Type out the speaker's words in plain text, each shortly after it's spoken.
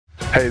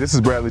Hey, this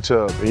is Bradley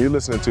Chubb, and you're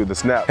listening to The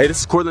Snap. Hey, this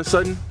is Cortland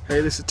Sutton. Hey,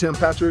 this is Tim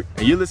Patrick.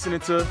 And you're listening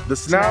to The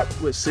Snap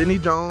with Sidney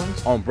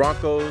Jones on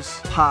Broncos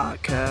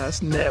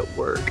Podcast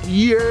Network.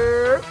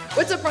 Yeah.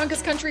 What's up,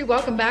 Broncos country?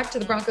 Welcome back to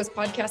the Broncos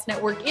Podcast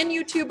Network and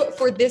YouTube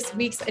for this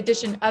week's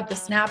edition of The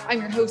Snap.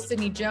 I'm your host,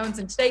 Sidney Jones,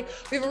 and today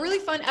we have a really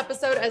fun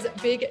episode as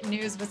big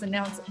news was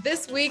announced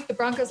this week. The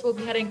Broncos will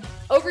be heading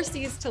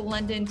overseas to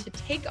London to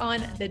take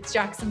on the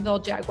Jacksonville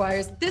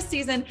Jaguars this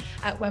season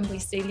at Wembley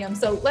Stadium.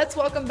 So let's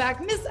welcome back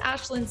Miss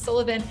Ashlyn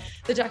Sullivan,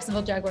 the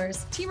Jacksonville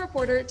Jaguars team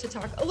reporter, to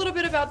talk a little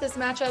bit about this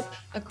matchup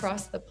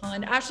across the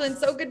pond. Ashlyn,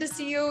 so good to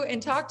see you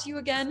and talk to you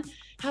again.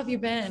 How have you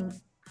been?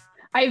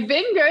 I've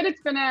been good.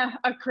 It's been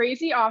a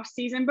crazy off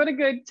season, but a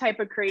good type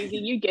of crazy.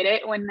 You get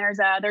it. When there's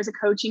a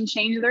coaching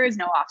change, there is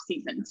no off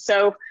season.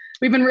 So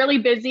we've been really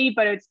busy,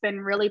 but it's been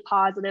really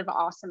positive,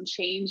 awesome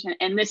change.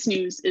 And this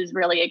news is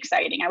really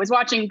exciting. I was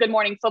watching Good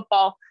Morning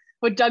Football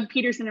with Doug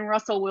Peterson and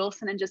Russell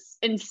Wilson,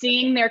 and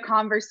seeing their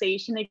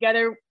conversation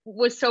together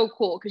was so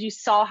cool because you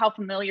saw how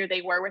familiar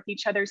they were with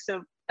each other.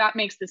 So that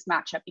makes this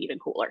matchup even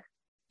cooler.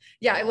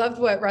 Yeah, I loved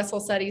what Russell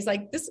said. He's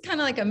like, this is kind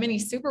of like a mini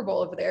Super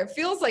Bowl over there. It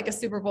feels like a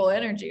Super Bowl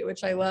energy,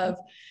 which I love.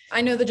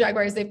 I know the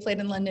Jaguars, they've played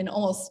in London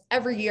almost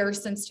every year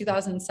since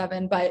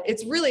 2007, but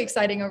it's really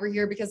exciting over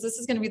here because this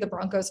is going to be the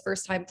Broncos'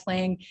 first time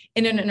playing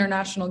in an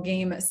international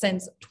game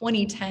since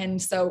 2010.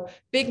 So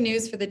big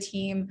news for the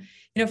team.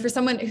 You know, for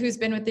someone who's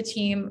been with the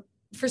team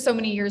for so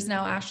many years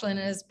now, Ashlyn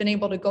has been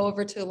able to go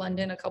over to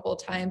London a couple of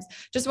times.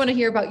 Just want to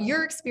hear about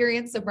your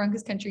experience. So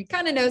Broncos country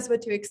kind of knows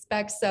what to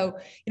expect. So,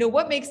 you know,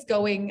 what makes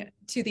going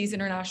to these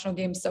international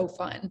games so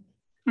fun?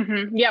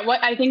 Mm-hmm. Yeah,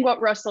 I think what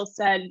Russell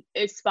said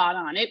is spot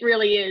on. It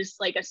really is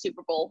like a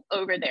Super Bowl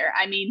over there.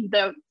 I mean,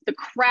 the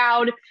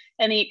crowd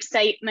and the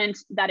excitement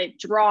that it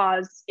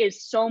draws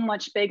is so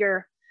much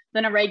bigger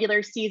than a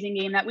regular season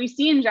game that we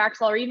see in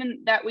Jacksonville or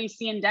even that we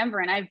see in Denver.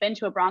 And I've been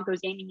to a Broncos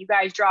game and you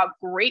guys draw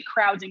great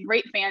crowds and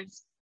great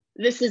fans.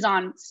 This is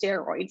on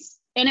steroids.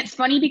 And it's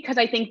funny because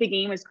I think the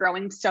game is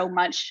growing so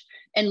much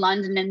in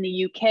London and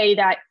the UK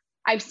that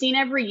I've seen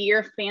every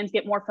year fans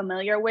get more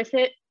familiar with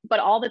it.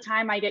 But all the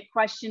time I get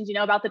questions, you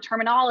know, about the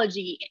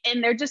terminology,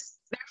 and they're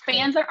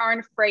fans that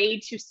aren't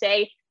afraid to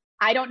say,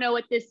 I don't know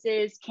what this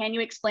is. Can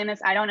you explain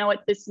this? I don't know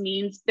what this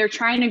means. They're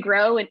trying to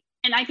grow. And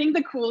I think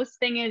the coolest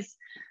thing is,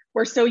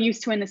 we're so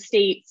used to in the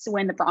States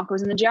when the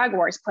Broncos and the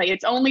Jaguars play.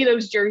 It's only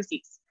those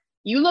jerseys.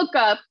 You look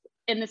up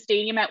in the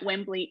stadium at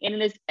Wembley, and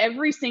it is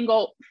every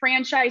single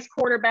franchise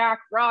quarterback,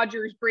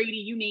 Rodgers, Brady,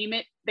 you name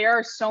it. There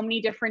are so many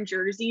different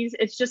jerseys.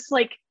 It's just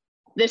like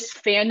this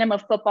fandom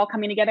of football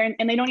coming together,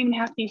 and they don't even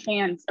have to be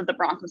fans of the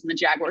Broncos and the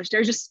Jaguars.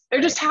 They're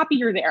just happy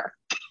you're there.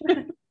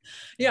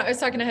 Yeah, I was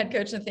talking to head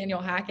coach Nathaniel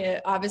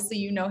Hackett. Obviously,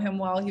 you know him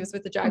well. He was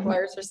with the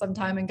Jaguars for some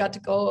time and got to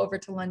go over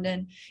to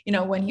London, you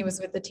know, when he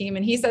was with the team.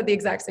 And he said the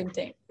exact same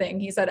thing.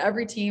 He said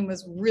every team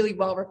was really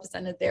well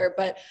represented there.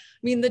 But I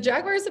mean, the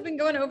Jaguars have been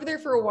going over there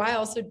for a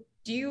while. So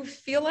do you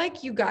feel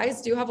like you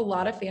guys do have a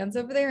lot of fans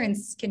over there and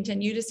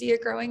continue to see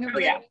it growing over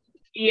there?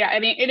 Yeah, I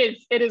mean,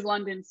 it is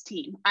London's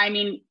team. I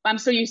mean, I'm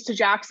so used to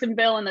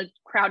Jacksonville and the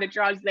crowd it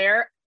draws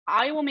there.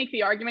 I will make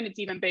the argument it's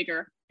even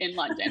bigger in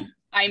London.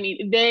 I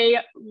mean, they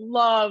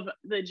love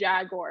the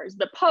Jaguars.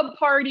 The pub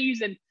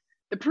parties and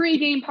the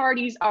pregame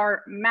parties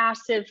are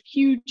massive,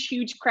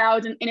 huge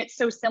crowds. And it's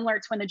so similar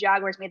to when the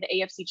Jaguars made the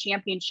AFC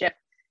Championship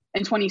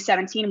in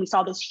 2017. And we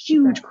saw this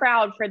huge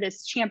crowd for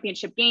this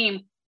championship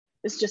game.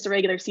 This is just a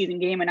regular season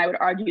game. And I would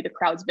argue the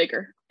crowd's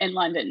bigger in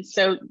London.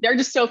 So they're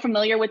just so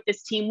familiar with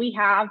this team. We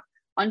have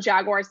on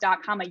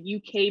Jaguars.com a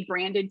UK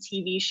branded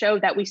TV show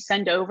that we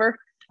send over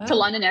to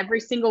London every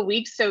single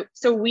week.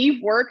 So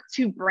we've worked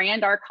to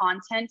brand our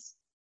content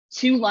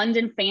to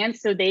London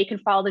fans so they can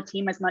follow the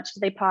team as much as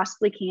they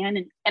possibly can.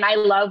 And I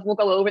love, we'll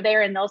go over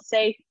there and they'll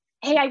say,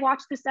 hey, I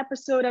watched this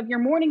episode of your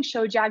morning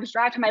show, Jags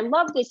Drive Time. I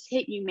love this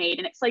hit you made.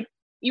 And it's like,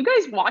 you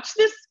guys watch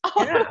this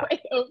all the way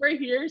over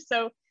here.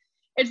 So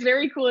it's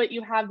very cool that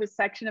you have this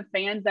section of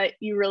fans that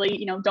you really,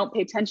 you know, don't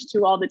pay attention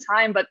to all the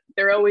time, but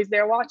they're always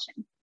there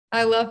watching.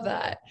 I love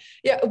that.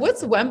 Yeah.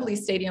 What's Wembley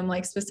Stadium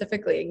like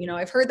specifically? You know,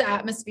 I've heard the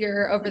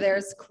atmosphere over there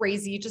is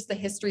crazy, just the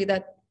history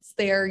that's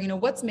there. You know,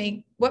 what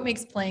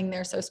makes playing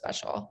there so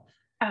special?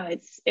 Oh,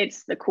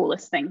 it's the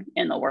coolest thing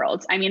in the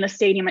world. I mean, the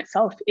stadium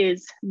itself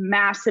is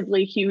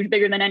massively huge,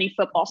 bigger than any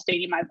football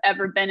stadium I've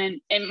ever been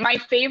in. And my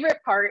favorite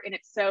part, and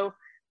it's so,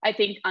 I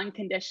think,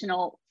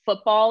 unconditional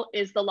football,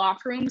 is the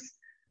locker rooms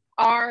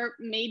are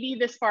maybe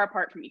this far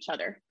apart from each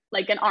other,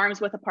 like an arm's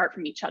width apart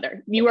from each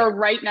other. You are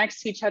right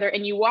next to each other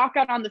and you walk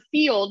out on the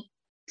field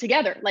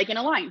together, like in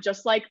a line,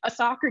 just like a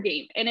soccer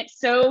game. And it's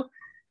so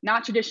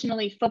not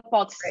traditionally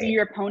football to see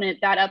your opponent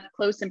that up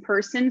close in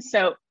person.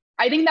 So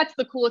I think that's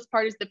the coolest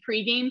part is the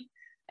pregame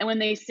and when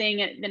they sing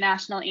the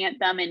national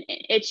anthem, and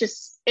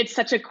it's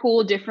such a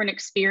cool, different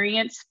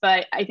experience.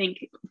 But I think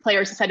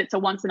players have said it's a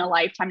once in a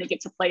lifetime to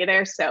get to play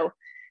there. So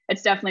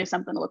it's definitely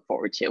something to look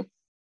forward to.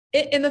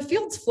 And the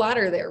field's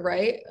flatter there,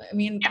 right? I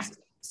mean,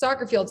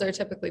 soccer fields are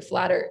typically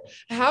flatter.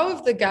 How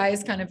have the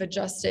guys kind of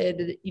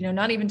adjusted, you know,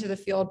 not even to the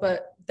field,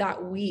 but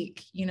that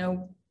week, you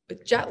know,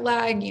 with jet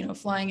lag,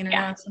 flying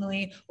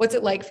internationally? What's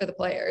it like for the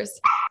players?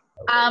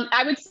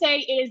 I would say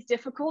it is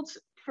difficult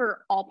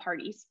for all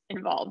parties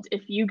involved.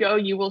 If you go,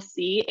 you will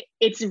see.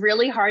 It's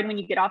really hard when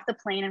you get off the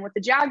plane. And what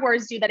the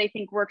Jaguars do that I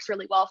think works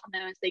really well for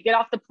them is they get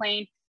off the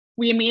plane,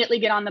 we immediately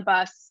get on the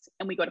bus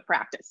and we go to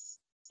practice.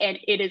 And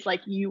it is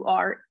like you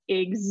are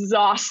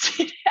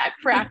exhausted at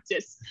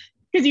practice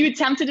because you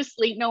attempted to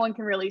sleep. No one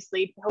can really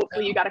sleep.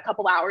 Hopefully you got a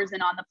couple hours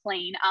in on the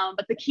plane.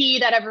 But the key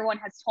that everyone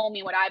has told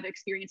me, what I've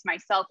experienced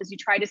myself, is you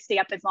try to stay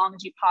up as long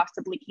as you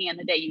possibly can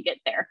the day you get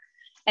there.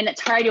 And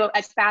try to,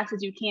 as fast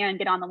as you can,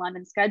 get on the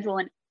London schedule.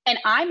 And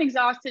I'm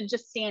exhausted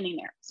just standing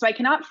there. So I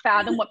cannot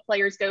fathom what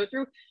players go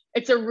through.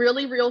 It's a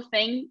really real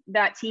thing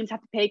that teams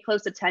have to pay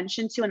close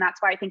attention to. And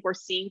that's why I think we're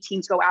seeing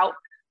teams go out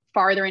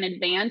farther in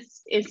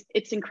advance.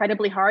 It's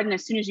incredibly hard. And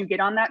as soon as you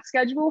get on that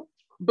schedule,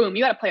 boom,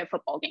 you got to play a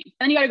football game. And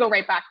then you got to go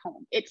right back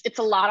home. It's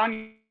a lot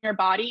on your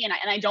body. And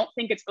I don't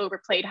think it's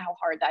overplayed how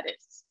hard that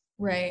is.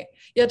 Right.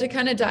 Yeah. To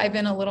kind of dive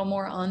in a little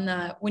more on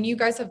that, when you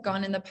guys have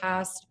gone in the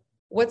past,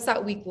 what's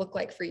that week look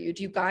like for you?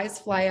 Do you guys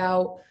fly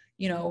out,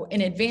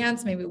 in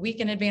advance, maybe a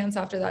week in advance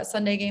after that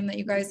Sunday game that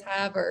you guys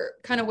have, or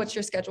kind of what's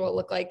your schedule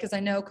look like? Because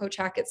I know Coach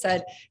Hackett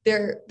said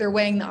they're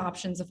weighing the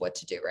options of what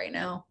to do right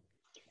now.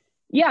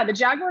 Yeah, the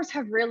Jaguars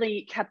have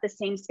really kept the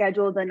same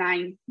schedule the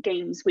 9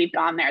 games we've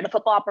gone there. The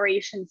football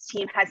operations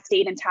team has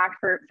stayed intact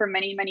for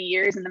many, many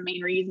years. And the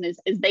main reason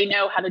is they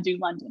know how to do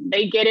London.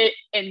 They get it.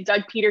 And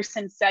Doug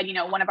Peterson said,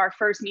 one of our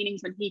first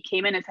meetings when he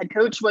came in as head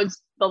coach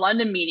was the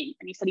London meeting.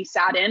 And he said he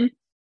sat in.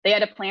 They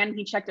had a plan.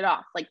 He checked it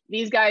off. Like,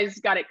 these guys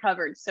got it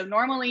covered. So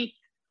normally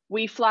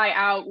we fly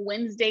out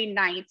Wednesday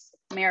night,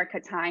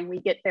 America time. We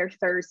get there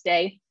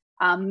Thursday,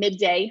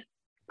 midday.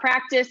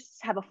 Practice,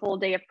 have a full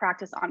day of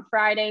practice on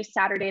Friday.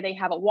 Saturday, they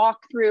have a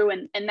walkthrough.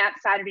 And that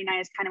Saturday night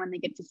is kind of when they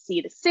get to see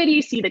the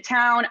city, see the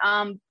town.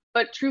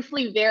 But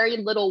truthfully, very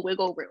little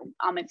wiggle room.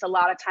 It's a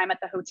lot of time at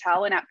the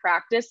hotel and at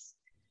practice,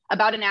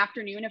 about an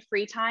afternoon of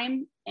free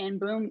time, and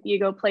boom, you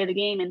go play the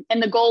game.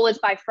 And the goal is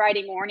by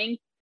Friday morning,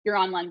 you're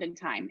on London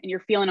time and you're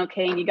feeling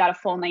okay and you got a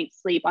full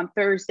night's sleep on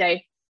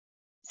Thursday.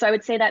 So I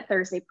would say that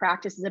Thursday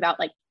practice is about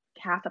like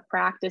half a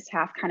practice,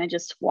 half kind of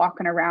just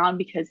walking around,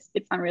 because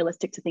it's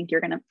unrealistic to think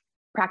you're going to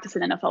practice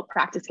an NFL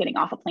practice getting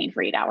off a plane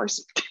for 8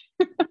 hours.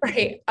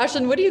 Right.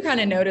 Ashlyn, what do you kind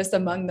of notice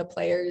among the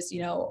players?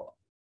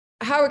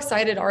 How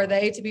excited are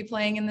they to be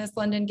playing in this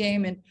London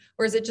game?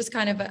 Or is it just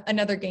kind of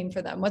another game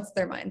for them? What's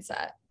their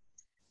mindset?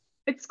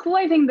 It's cool.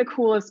 I think the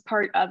coolest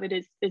part of it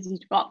is you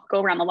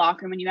go around the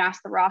locker room and you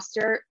ask the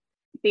roster.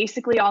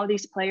 Basically, all of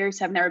these players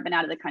have never been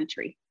out of the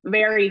country.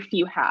 Very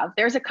few have.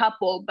 There's a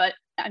couple, but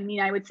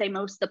I would say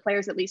most of the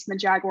players, at least in the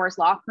Jaguars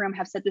locker room,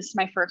 have said this is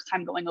my first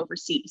time going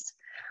overseas.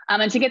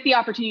 And to get the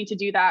opportunity to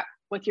do that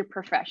with your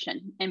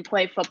profession and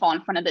play football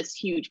in front of this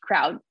huge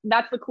crowd,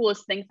 that's the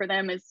coolest thing for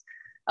them. Is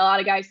a lot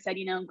of guys said,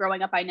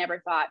 growing up, I never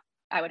thought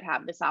I would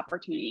have this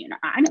opportunity. And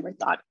I never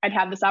thought I'd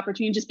have this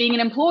opportunity just being an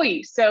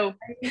employee. So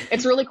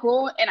it's really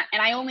cool. And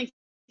I only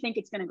think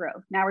it's going to grow.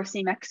 Now we're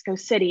seeing Mexico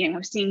City and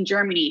we're seeing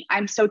Germany.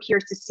 I'm so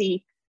curious to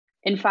see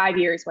in 5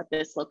 years what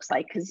this looks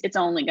like, because it's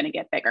only going to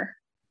get bigger.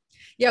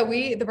 Yeah,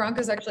 the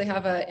Broncos actually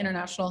have an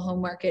international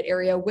home market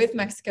area with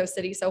Mexico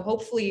City. So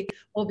hopefully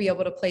we'll be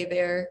able to play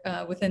there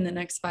within the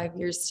next 5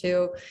 years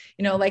too.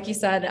 Like you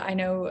said, I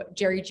know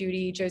Jerry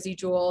Jeudy, Josie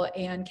Jewell,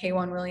 and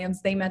K'Wan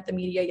Williams, they met the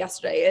media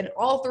yesterday, and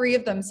all 3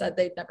 of them said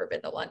they'd never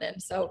been to London.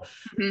 So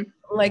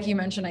like you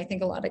mentioned, I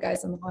think a lot of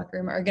guys in the locker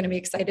room are going to be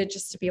excited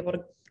just to be able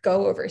to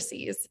go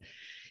overseas.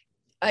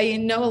 I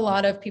know a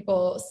lot of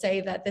people say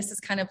that this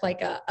is kind of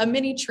like a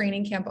mini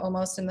training camp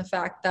almost, in the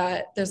fact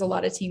that there's a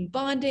lot of team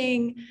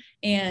bonding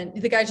and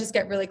the guys just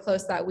get really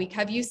close that week.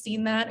 Have you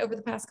seen that over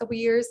the past couple of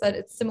years, that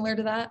it's similar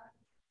to that?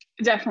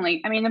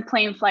 Definitely. The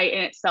plane flight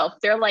in itself,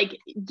 they're like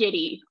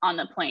giddy on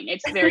the plane.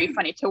 It's very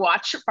funny to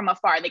watch from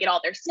afar. They get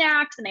all their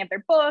snacks and they have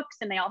their books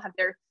and they all have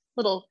their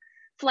little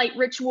flight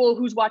ritual,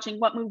 who's watching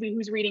what movie,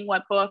 who's reading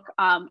what book.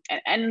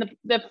 And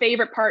the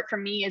favorite part for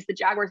me is the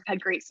Jaguars have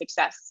had great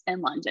success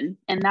in London.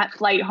 And that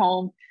flight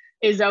home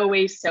is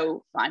always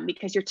so fun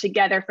because you're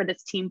together for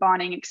this team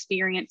bonding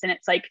experience. And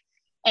it's like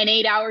an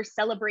 8-hour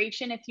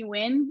celebration if you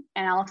win.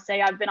 And I'll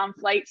say I've been on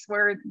flights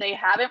where they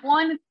haven't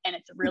won and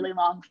it's a really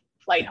long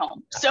flight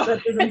home. So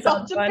it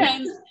all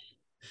depends.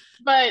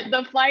 But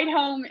the flight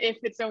home, if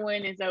it's a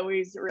win, is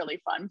always really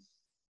fun.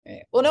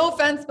 Right. Well, no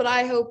offense, but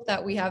I hope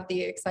that we have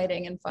the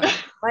exciting and fun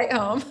flight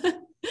home.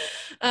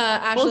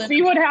 Ashlyn, we'll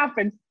see what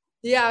happens.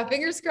 Yeah,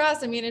 fingers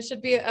crossed. It should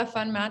be a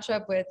fun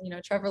matchup with,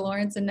 Trevor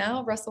Lawrence and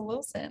now Russell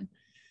Wilson.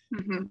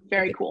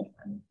 Very cool.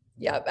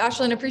 Yeah,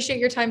 Ashlyn, appreciate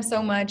your time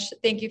so much.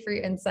 Thank you for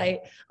your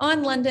insight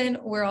on London.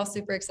 We're all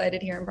super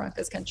excited here in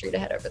Broncos country to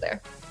head over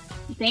there.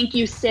 Thank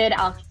you, Sid.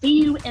 I'll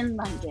see you in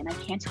London. I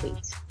can't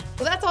wait.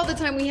 Well, that's all the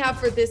time we have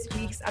for this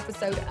week's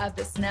episode of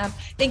The Snap.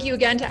 Thank you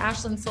again to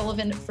Ashlyn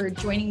Sullivan for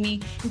joining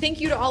me. And thank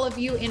you to all of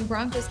you in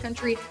Broncos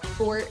country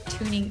for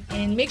tuning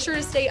in. Make sure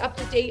to stay up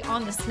to date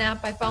on The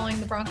Snap by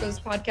following the Broncos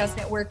Podcast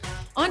Network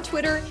on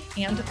Twitter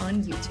and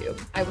on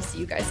YouTube. I will see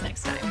you guys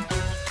next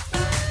time.